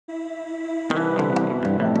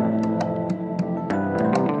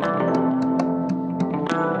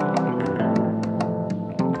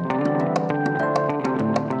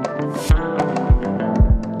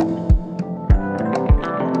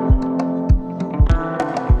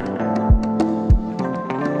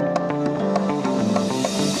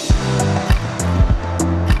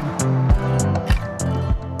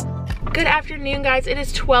Good afternoon, guys. It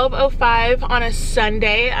is 12:05 on a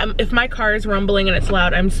Sunday. If my car is rumbling and it's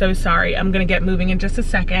loud, I'm so sorry. I'm gonna get moving in just a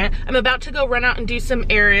second. I'm about to go run out and do some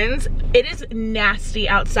errands. It is nasty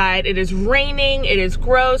outside. It is raining. It is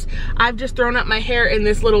gross. I've just thrown up my hair in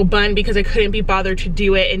this little bun because I couldn't be bothered to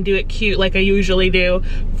do it and do it cute like I usually do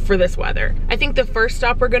for this weather. I think the first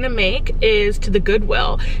stop we're gonna make is to the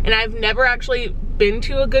Goodwill, and I've never actually been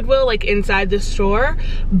to a Goodwill like inside the store,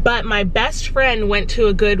 but my best friend went to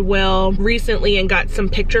a Goodwill recently and got some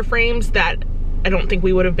picture frames that I don't think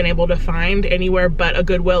we would have been able to find anywhere but a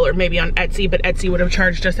Goodwill or maybe on Etsy, but Etsy would have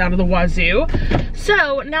charged us out of the wazoo.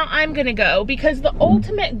 So now I'm gonna go because the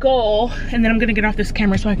ultimate goal, and then I'm gonna get off this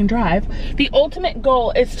camera so I can drive. The ultimate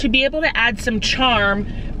goal is to be able to add some charm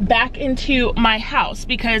back into my house,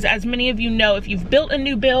 because as many of you know, if you've built a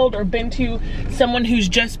new build or been to someone who's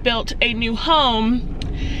just built a new home,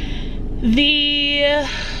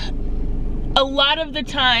 a lot of the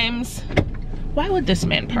times, why would this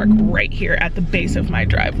man park right here at the base of my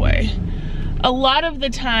driveway? A lot of the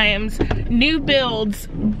times, new builds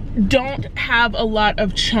don't have a lot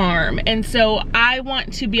of charm. And so I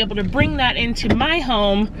want to be able to bring that into my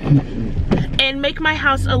home and make my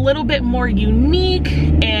house a little bit more unique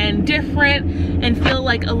and different and feel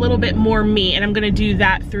like a little bit more me. And I'm gonna do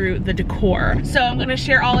that through the decor. So I'm gonna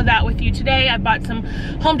share all of that with you today. I bought some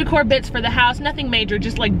home decor bits for the house, nothing major,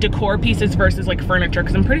 just like decor pieces versus like furniture,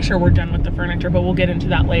 because I'm pretty sure we're done with the furniture, but we'll get into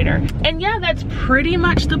that later. And yeah, that's pretty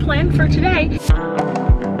much the plan for today.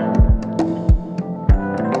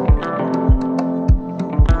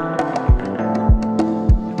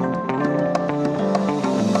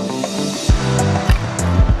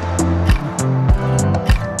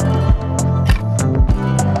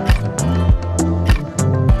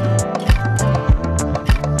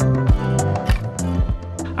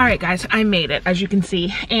 All right, guys, I made it, as you can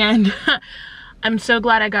see, and I'm so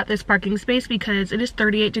glad I got this parking space because it is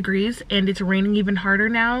 38 degrees and it's raining even harder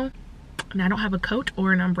now, and I don't have a coat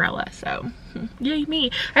or an umbrella, so yay me.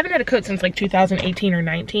 I haven't had a coat since like 2018 or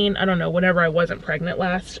 19. I don't know, whenever I wasn't pregnant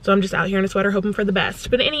last. So I'm just out here in a sweater hoping for the best.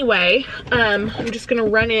 But anyway, I'm just gonna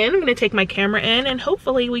run in. I'm gonna take my camera in and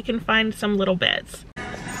hopefully we can find some little bits.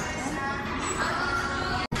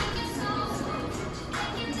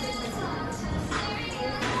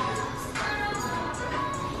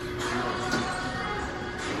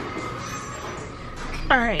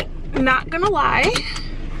 All right, not gonna lie,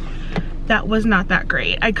 that was not that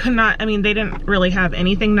great. I mean, they didn't really have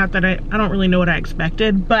anything, not that I don't really know what I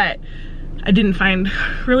expected, but I didn't find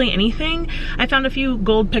really anything. I found a few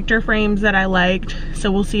gold picture frames that I liked,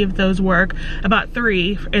 so we'll see if those work. I bought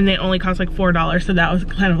 3 and they only cost like $4, so that was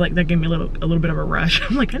kind of like, that gave me a little bit of a rush.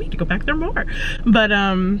 I'm like, I need to go back there more. But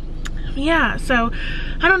yeah, so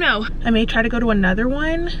I don't know. I may try to go to another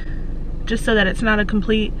one just so that it's not a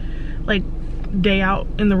complete like day out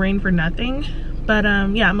in the rain for nothing, but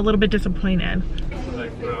yeah, I'm a little bit disappointed.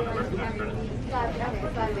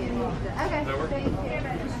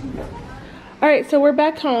 All right, so we're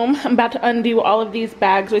back home. I'm about to undo all of these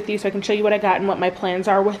bags with you so I can show you what I got and what my plans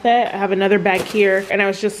are with it. I have another bag here, and I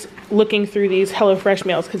was just looking through these HelloFresh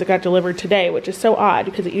meals because it got delivered today, which is so odd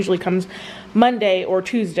because it usually comes Monday or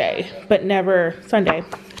Tuesday, but never Sunday.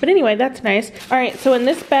 But anyway, that's nice. All right, so in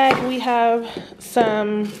this bag we have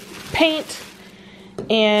some paint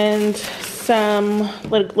and some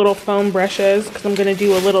little foam brushes because I'm gonna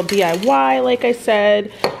do a little DIY. Like I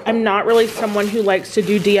said, I'm not really someone who likes to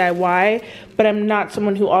do DIY, but I'm not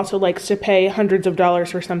someone who also likes to pay hundreds of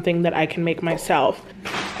dollars for something that I can make myself.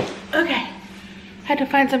 Okay, had to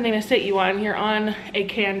find something to sit you on here on a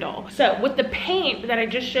candle. So with the paint that I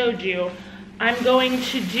just showed you, I'm going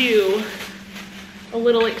to do a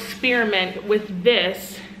little experiment with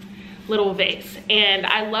this little vase, and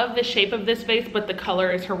I love the shape of this vase, but the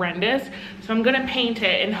color is horrendous, so I'm gonna paint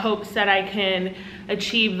it in hopes that I can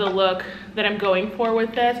achieve the look that I'm going for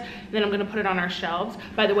with this. And then I'm gonna put it on our shelves.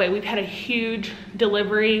 By the way, we've had a huge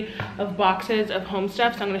delivery of boxes of home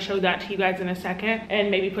stuff, so I'm gonna show that to you guys in a second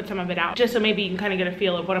and maybe put some of it out just so maybe you can kind of get a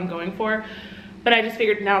feel of what I'm going for. But I just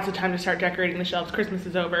figured now's the time to start decorating the shelves. Christmas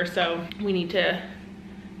is over, so we need to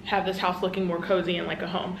have this house looking more cozy and like a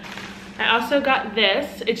home. I also got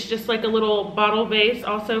this. It's just like a little bottle vase,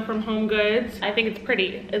 also from HOMEGOODS. I think it's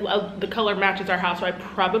pretty. The color matches our house, so I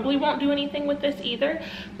probably won't do anything with this either,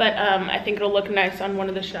 but I think it'll look nice on one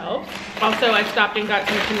of the shelves. Also, I stopped and got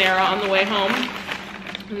some Panera on the way home,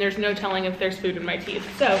 and there's no telling if there's food in my teeth,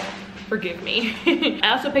 so forgive me.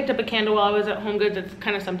 I also picked up a candle while I was at HOMEGOODS. It's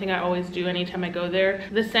kind of something I always do anytime I go there.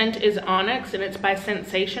 The scent is Onyx, and it's by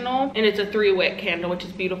Sensational, and it's a 3-wick candle, which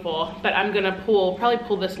is beautiful. But I'm gonna probably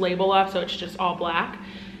pull this label off so it's just all black.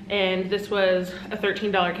 And this was a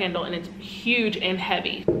 $13 candle, and it's huge and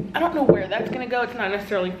heavy. I don't know where that's gonna go. It's not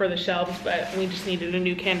necessarily for the shelves, but we just needed a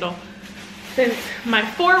new candle. Since my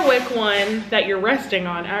 4-wick one that you're resting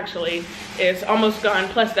on actually is almost gone,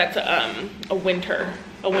 plus that's a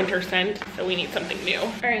winter scent, so we need something new.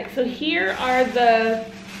 All right, so here are the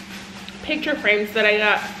picture frames that I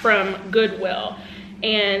got from Goodwill,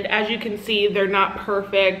 and as you can see, they're not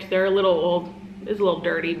perfect. They're it's a little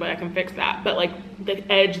dirty, but I can fix that. But like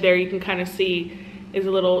the edge there, you can kind of see is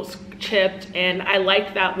a little chipped, and I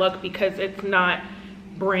like that look because it's not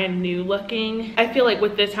brand new looking. I feel like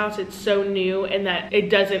with this house, it's so new and that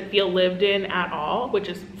it doesn't feel lived in at all, which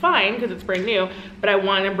is fine because it's brand new, but I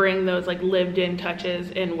want to bring those like lived in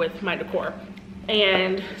touches in with my decor.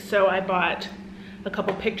 And so I bought a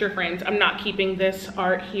couple picture frames. I'm not keeping this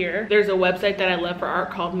art here. There's a website that I love for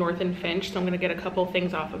art called North and Finch, so I'm gonna get a couple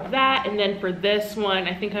things off of that. And then for this one,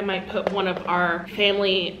 I think I might put one of our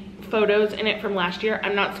family photos in it from last year.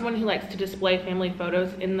 I'm not someone who likes to display family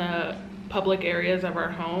photos in the public areas of our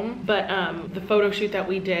home, but the photo shoot that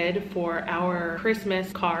we did for our Christmas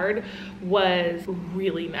card was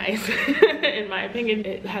really nice. In my opinion,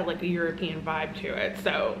 it had like a European vibe to it,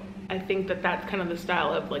 so I think that that's kind of the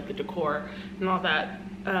style of like the decor and all that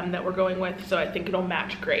that we're going with, so I think it'll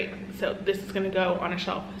match great. So this is gonna go on a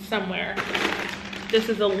shelf somewhere. This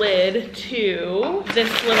is a lid to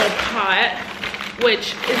this little pot,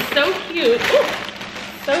 which is so cute. Ooh,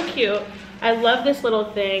 so cute. I love this little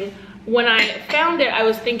thing. When I found it, I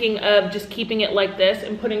was thinking of just keeping it like this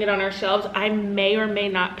and putting it on our shelves. I may or may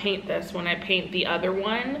not paint this when I paint the other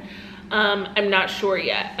one. I'm not sure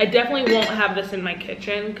yet. I definitely won't have this in my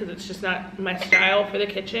kitchen because it's just not my style for the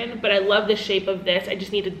kitchen, but I love the shape of this. I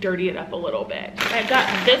just need to dirty it up a little bit. I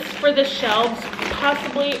got this for the shelves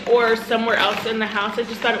possibly, or somewhere else in the house. I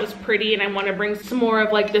just thought it was pretty and I want to bring some more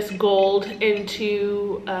of like this gold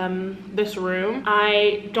into this room.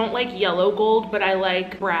 I don't like yellow gold, but I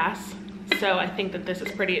like brass. So I think that this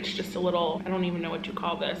is pretty. It's just a little, I don't even know what you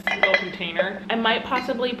call this, little container. I might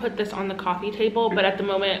possibly put this on the coffee table, but at the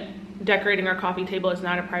moment, decorating our coffee table is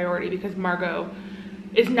not a priority because Margot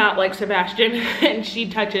is not like Sebastian and she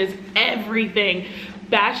touches everything.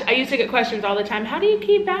 Bash, I used to get questions all the time, how do you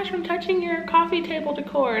keep Bash from touching your coffee table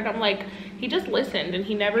decor? And I'm like, he just listened and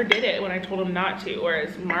he never did it when I told him not to.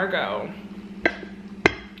 Whereas Margot,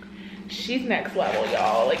 she's next level,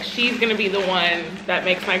 y'all. Like, she's gonna be the one that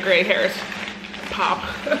makes my gray hairs pop.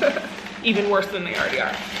 Even worse than they already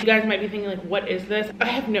are. You guys might be thinking like, what is this? I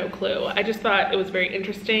have no clue. I just thought it was very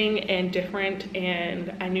interesting and different,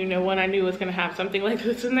 and I knew no one I knew was gonna have something like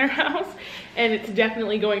this in their house, and it's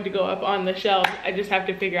definitely going to go up on the shelf. I just have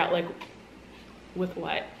to figure out like with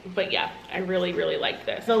what. But yeah, I really, really like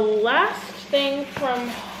this. The last thing from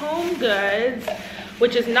HOMEGOODS,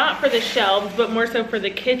 which is not for the shelves, but more so for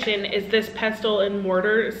the kitchen, is this pestle and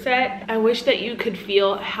mortar set. I wish that you could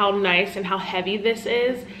feel how nice and how heavy this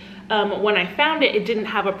is. When I found it, it didn't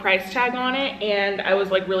have a price tag on it, and I was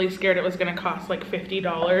like really scared it was gonna cost like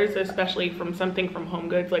 $50, especially from something from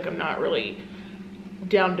HOMEGOODS. Like, I'm not really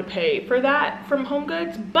down to pay for that from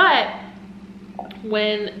HOMEGOODS, but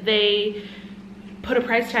when they put a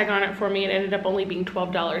price tag on it for me, it ended up only being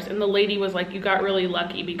 $12, and the lady was like, you got really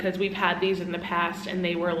lucky because we've had these in the past and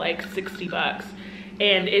they were like 60 bucks,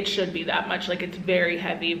 and it should be that much. Like, it's very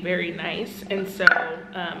heavy, very nice, and so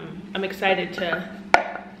I'm excited to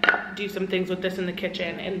do some things with this in the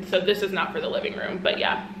kitchen. And so this is not for the living room, but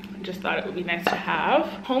yeah, I just thought it would be nice to have.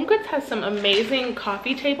 HOMEGOODS has some amazing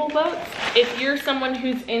coffee table books. If you're someone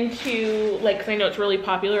who's into, like, 'cause I know it's really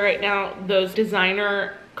popular right now, those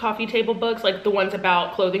designer coffee table books, like the ones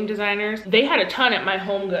about clothing designers, they had a ton at my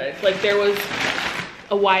HOMEGOODS. Like, there was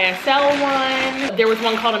a YSL one. There was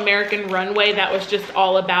one called American Runway that was just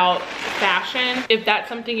all about fashion. If that's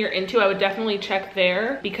something you're into, I would definitely check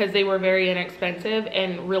there because they were very inexpensive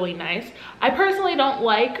and really nice. I personally don't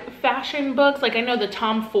like fashion books. Like, I know the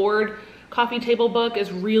Tom Ford coffee table book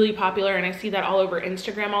is really popular and I see that all over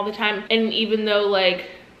Instagram all the time. And even though like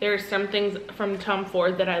There are some things from Tom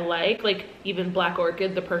Ford that I like even Black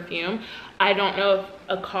Orchid, the perfume. I don't know if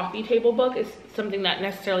a coffee table book is something that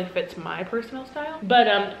necessarily fits my personal style. But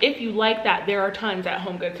if you like that, there are tons at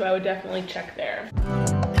HOMEGOODS, so I would definitely check there.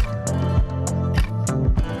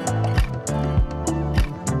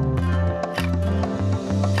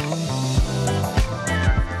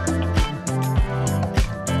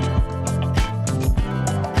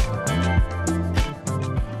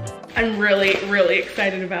 I'm really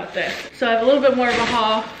excited about this. So I have a little bit more of a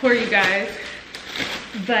haul for you guys.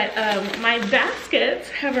 But my baskets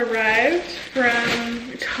have arrived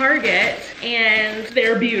from Target and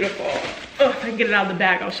they're beautiful. Oh, if I can get it out of the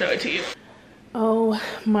bag, I'll show it to you. Oh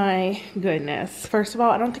my goodness. First of all,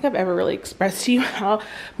 I don't think I've ever really expressed to you how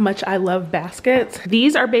much I love baskets.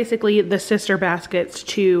 These are basically the sister baskets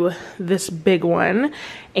to this big one,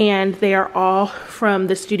 and they are all from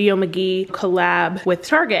the Studio McGee collab with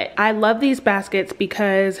Target. I love these baskets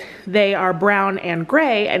because they are brown and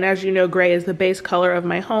gray, and as you know, gray is the base color of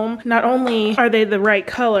my home. Not only are they the right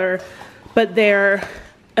color, but they're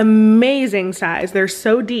amazing size. They're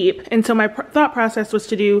so deep, and so my thought process was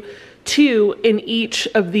to do 2 in each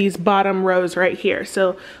of these bottom rows right here.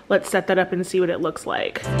 So let's set that up and see what it looks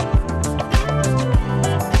like.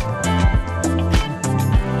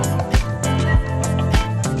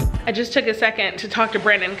 I just took a second to talk to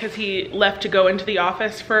Brendan because he left to go into the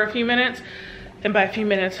office for a few minutes. And by a few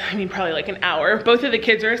minutes, I mean probably like an hour. Both of the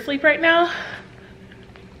kids are asleep right now,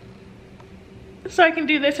 so I can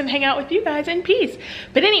do this and hang out with you guys in peace.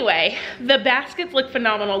 But anyway, the baskets look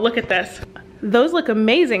phenomenal. Look at this. Those look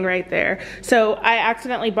amazing right there. So I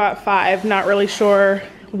accidentally bought 5, not really sure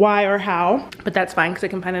why or how, but that's fine because I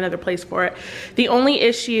can find another place for it. The only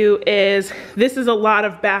issue is this is a lot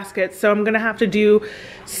of baskets, so I'm gonna have to do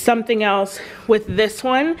something else with this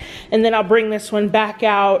one, and then I'll bring this one back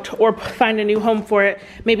out or find a new home for it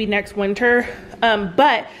maybe next winter.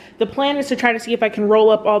 But the plan is to try to see if I can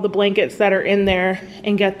roll up all the blankets that are in there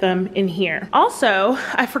and get them in here. Also,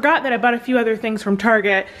 I forgot that I bought a few other things from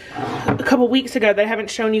Target a couple weeks ago that I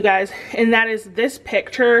haven't shown you guys, and that is this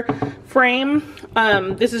picture frame.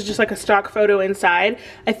 This is just like a stock photo inside.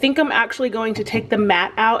 I think I'm actually going to take the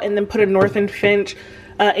mat out and then put a North and Finch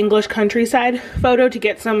English countryside photo to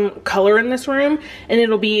get some color in this room, and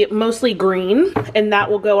it'll be mostly green, and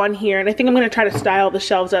that will go on here. And I think I'm going to try to style the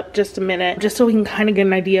shelves up just a minute just so we can kind of get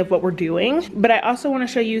an idea of what we're doing. But I also want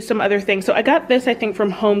to show you some other things. So I got this, I think,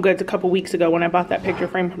 from HOMEGOODS a couple weeks ago when I bought that picture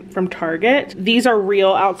frame from Target. These are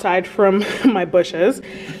real outside from my bushes.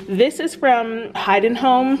 This is from Hide &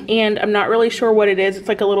 Home, and I'm not really sure what it is. It's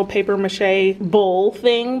like a little paper mache bowl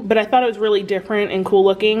thing, but I thought it was really different and cool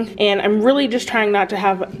looking, and I'm really just trying not to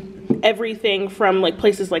have everything from like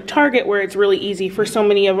places like Target, where it's really easy for so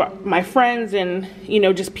many of my friends and, you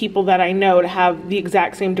know, just people that I know to have the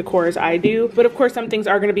exact same decor as I do. But of course some things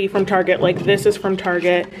are going to be from Target. Like this is from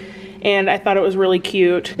Target, and I thought it was really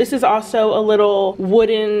cute. This is also a little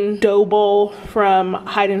wooden dough bowl from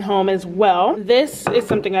Hide & Home as well. This is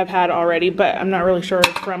something I've had already, but I'm not really sure where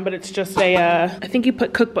it's from, but it's just a, I think you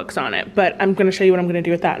put cookbooks on it, but I'm gonna show you what I'm gonna do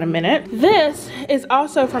with that in a minute. This is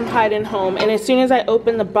also from Hide & Home, and as soon as I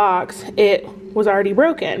opened the box, it was already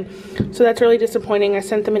broken. So that's really disappointing. I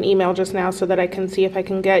sent them an email just now so that I can see if I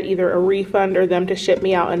can get either a refund or them to ship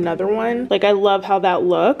me out another one. Like, I love how that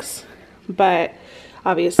looks, but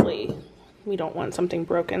obviously we don't want something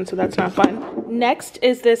broken, so that's not fun. Next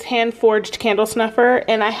is this hand-forged candle snuffer,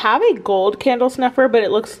 and I have a gold candle snuffer, but it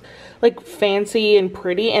looks like fancy and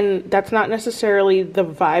pretty, and that's not necessarily the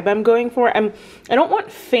vibe I'm going for. I don't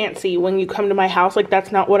want fancy when you come to my house. Like,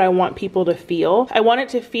 that's not what I want people to feel. I want it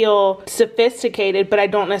to feel sophisticated, but I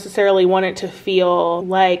don't necessarily want it to feel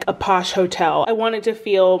like a posh hotel. I want it to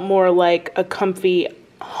feel more like a comfy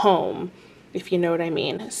home, if you know what I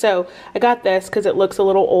mean. So I got this because it looks a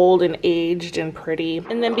little old and aged and pretty.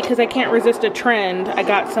 And then because I can't resist a trend, I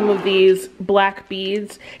got some of these black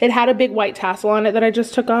beads. It had a big white tassel on it that I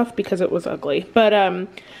just took off because it was ugly. But I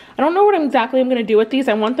don't know what exactly I'm gonna do with these.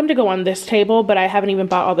 I want them to go on this table, but I haven't even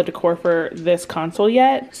bought all the decor for this console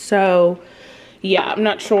yet. So yeah, I'm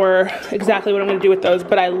not sure exactly what I'm gonna do with those,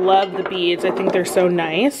 but I love the beads. I think they're so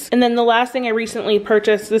nice. And then the last thing I recently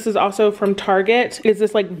purchased, this is also from Target, is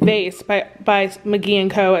this like vase by McGee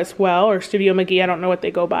 & Co. as well, or Studio McGee, I don't know what they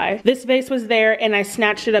go by. This vase was there and I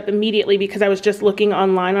snatched it up immediately because I was just looking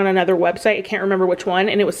online on another website, I can't remember which one,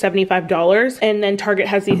 and it was $75. And then Target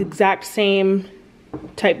has the exact same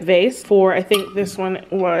type vase for, I think this one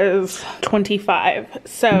was $25.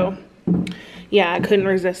 So yeah, I couldn't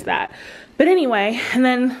resist that. But anyway, and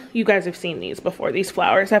then you guys have seen these before, these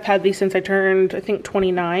flowers. I've had these since I turned, I think,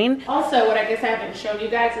 29. Also, what I guess I haven't shown you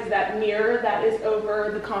guys is that mirror that is over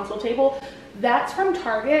the console table. That's from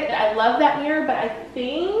Target. I love that mirror, but I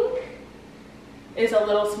think is a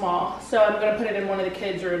little small. So I'm gonna put it in one of the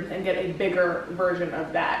kids' rooms and get a bigger version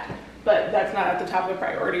of that. But that's not at the top of the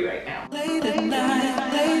priority right now. Late at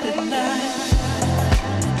night, late at night.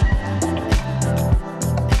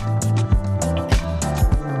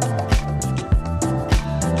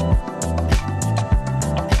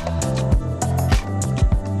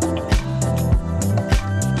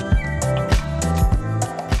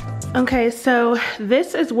 Okay, so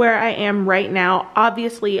this is where I am right now.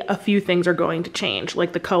 Obviously, a few things are going to change,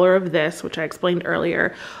 like the color of this, which I explained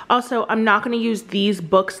earlier. Also, I'm not going to use these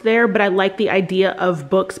books there, but I like the idea of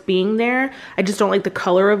books being there. I just don't like the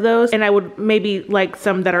color of those. And I would maybe like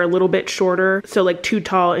some that are a little bit shorter. So like too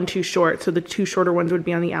tall and too short. So the two shorter ones would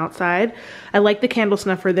be on the outside. I like the candle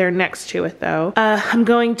snuffer there next to it though. I'm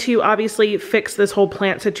going to obviously fix this whole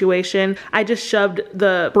plant situation. I just shoved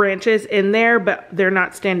the branches in there, but they're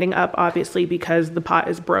not standing up obviously because the pot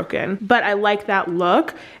is broken. But I like that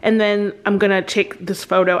look. And then I'm gonna take this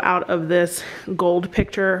photo out of this gold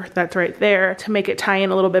picture that's right there to make it tie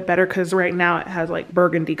in a little bit better, because right now it has like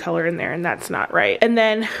burgundy color in there and that's not right. And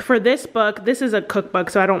then for this book, this is a cookbook,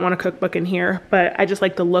 so I don't want a cookbook in here, but I just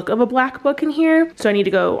like the look of a black book in here. So I need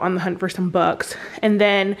to go on the hunt for some books. And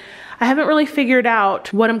then I haven't really figured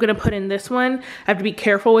out what I'm gonna put in this one. I have to be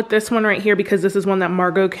careful with this one right here because this is one that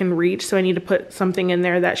Margot can reach, so I need to put something in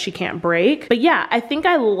there that she can't break. But yeah, I think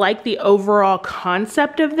I like the overall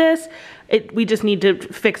concept of this. We just need to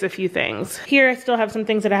fix a few things. Here I still have some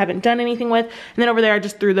things that I haven't done anything with, and then over there I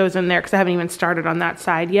just threw those in there because I haven't even started on that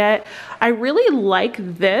side yet. I really like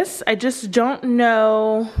this. I just don't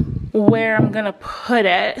know where I'm gonna put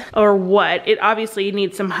it or what. It obviously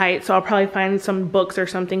needs some height, so I'll probably find some books or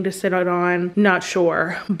something to sit it on. Not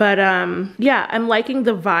sure, but yeah, I'm liking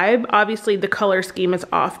the vibe. Obviously the color scheme is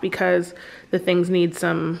off because the things need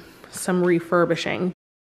some refurbishing.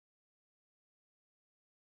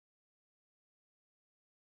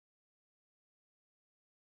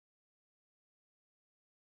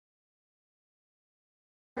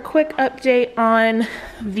 Quick update on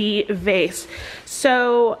the vase.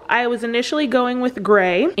 So I was initially going with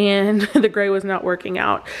gray and the gray was not working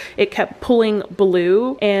out. It kept pulling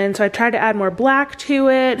blue, and so I tried to add more black to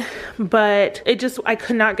it, but I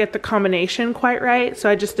could not get the combination quite right. So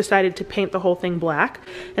I just decided to paint the whole thing black,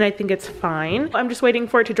 and I think it's fine. I'm just waiting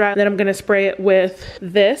for it to dry. Then I'm gonna spray it with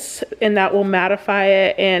this, and that will mattify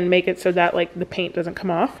it and make it so that like the paint doesn't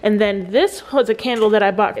come off. And then this was a candle that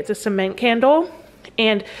I bought. It's a cement candle.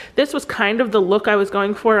 And this was kind of the look I was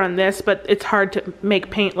going for on this, but it's hard to make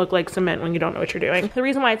paint look like cement when you don't know what you're doing. The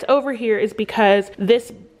reason why it's over here is because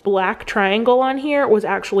this black triangle on here was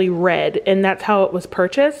actually red, and that's how it was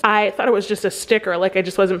purchased. I thought it was just a sticker, like I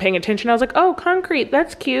just wasn't paying attention. I was like, oh, concrete,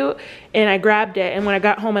 that's cute. And I grabbed it, and when I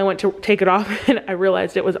got home I went to take it off and I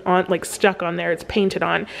realized it was on, like stuck on there, it's painted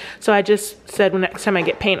on. So I just said, well, next time I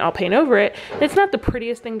get paint, I'll paint over it. It's not the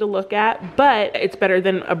prettiest thing to look at, but it's better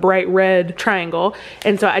than a bright red triangle.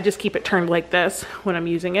 And so I just keep it turned like this when I'm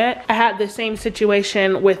using it. I had the same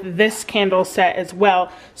situation with this candle set as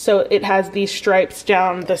well. So it has these stripes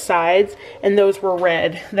down the sides, and those were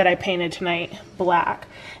red that I painted tonight black,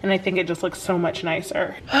 and I think it just looks so much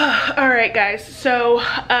nicer. All right guys, so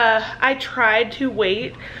I tried to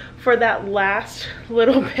wait for that last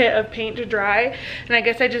little bit of paint to dry, and I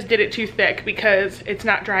guess I just did it too thick because it's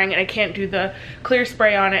not drying and I can't do the clear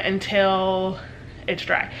spray on it until it's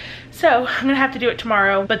dry. So I'm gonna have to do it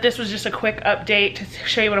tomorrow, but this was just a quick update to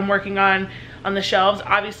show you what I'm working on the shelves.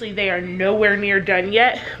 Obviously they are nowhere near done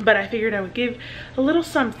yet, but I figured I would give a little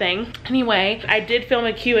something. Anyway, I did film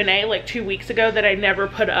a Q&A like 2 weeks ago that I never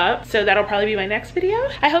put up, so that'll probably be my next video.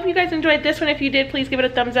 I hope you guys enjoyed this one. If you did, please give it a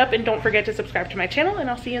thumbs up and don't forget to subscribe to my channel,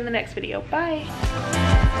 and I'll see you in the next video.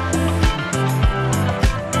 Bye.